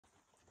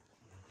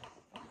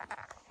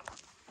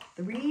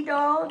3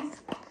 dogs,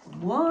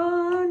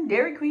 1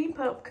 Dairy Queen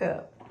Pup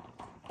Cup.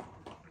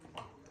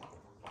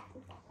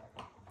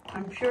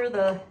 I'm sure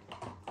the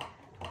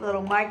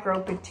little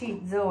micro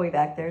petite Zoe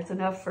back there, it's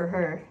enough for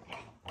her.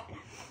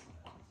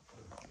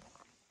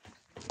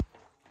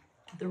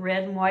 The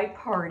red and white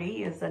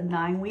party is a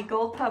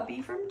 9-week-old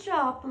puppy from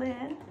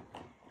Joplin.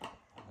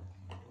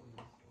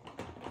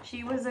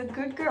 She was a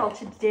good girl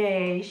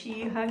today.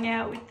 She hung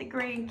out with the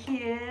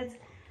grandkids.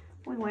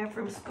 We went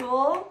from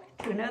school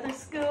to another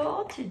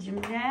school to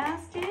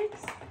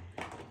gymnastics.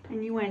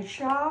 And you went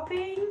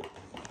shopping.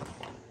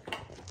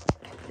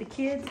 The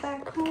kids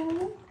back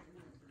home.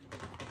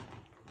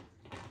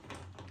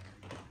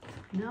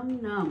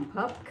 Num Num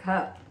Pup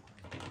Cup.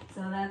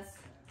 So that's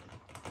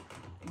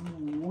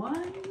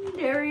 1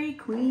 Dairy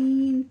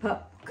Queen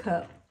Pup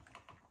Cup.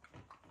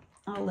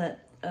 I'll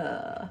let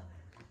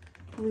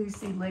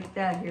Lucy lick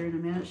that here in a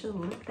minute. She'll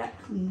lick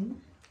that clean.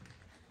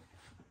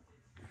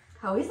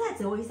 How is that,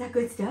 Zoe? Is that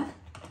good stuff?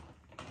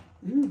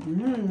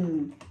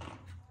 Mm-hmm.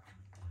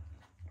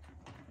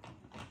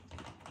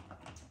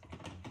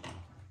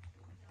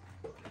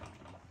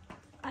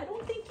 I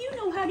don't think you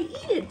know how to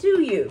eat it,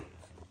 do you?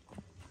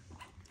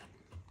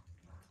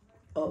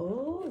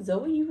 Oh,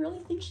 Zoe, you really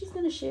think she's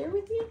going to share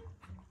with you?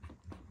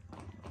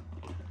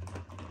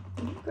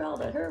 You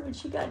growled at her when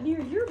she got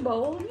near your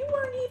bowl and you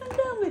weren't even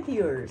done with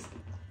yours.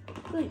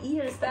 You're going to eat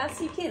it as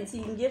fast as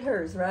you can get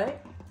hers,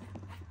 right?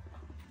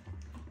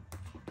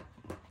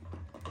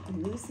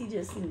 And Lucy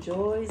just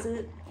enjoys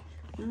it.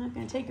 I'm not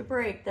going to take a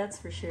break, that's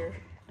for sure.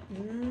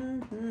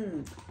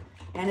 Mm-hmm.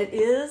 And it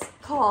is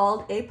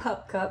called a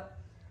Pup Cup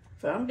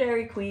from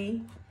Dairy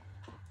Queen.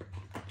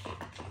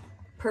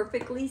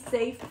 Perfectly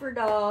safe for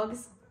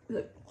dogs.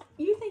 Look,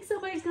 you think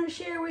somebody's going to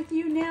share with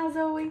you now,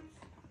 Zoe?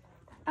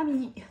 I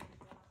mean,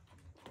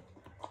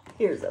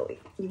 here,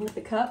 Zoe. You want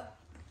the cup?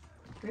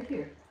 Right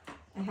here.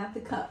 I have the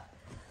cup.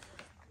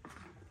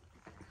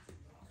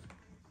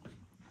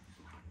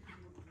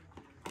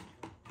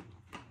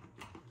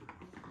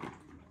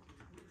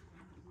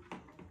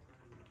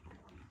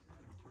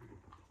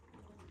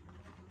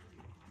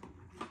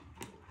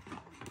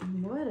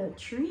 What a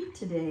treat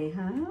today,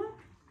 huh?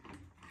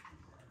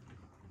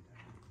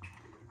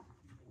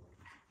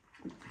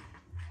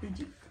 Did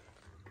you?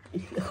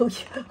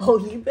 Oh,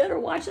 you better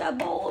watch that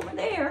bowl over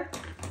there.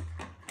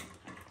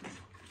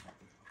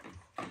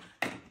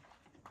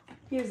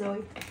 Here,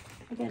 Zoe.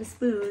 I got a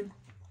spoon.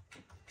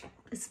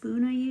 A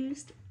spoon I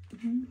used.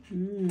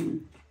 Mm-hmm.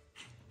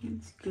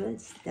 It's good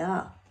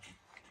stuff.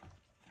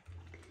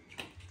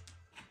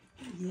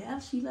 Yeah,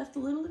 she left a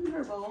little in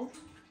her bowl.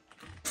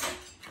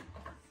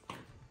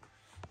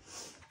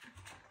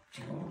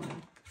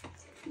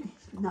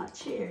 Not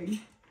sharing.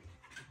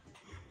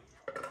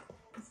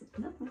 There's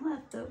nothing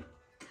left though.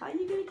 How are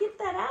you gonna get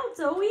that out,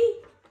 Zoe?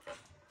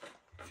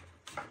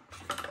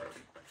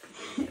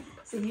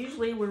 So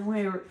usually when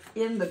we're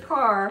in the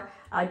car,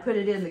 I put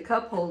it in the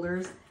cup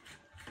holders.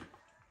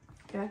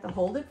 Do I have to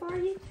hold it for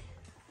you?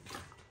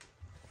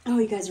 Oh,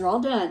 you guys are all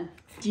done.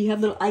 Do you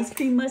have little ice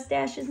cream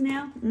mustaches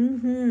now?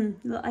 Mm-hmm.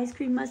 Little ice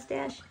cream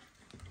mustache.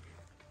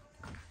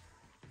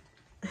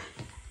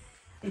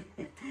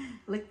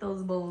 Lick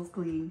those bowls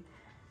clean.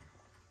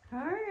 All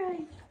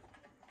right.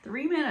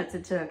 3 minutes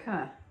it took,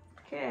 huh?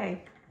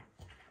 Okay.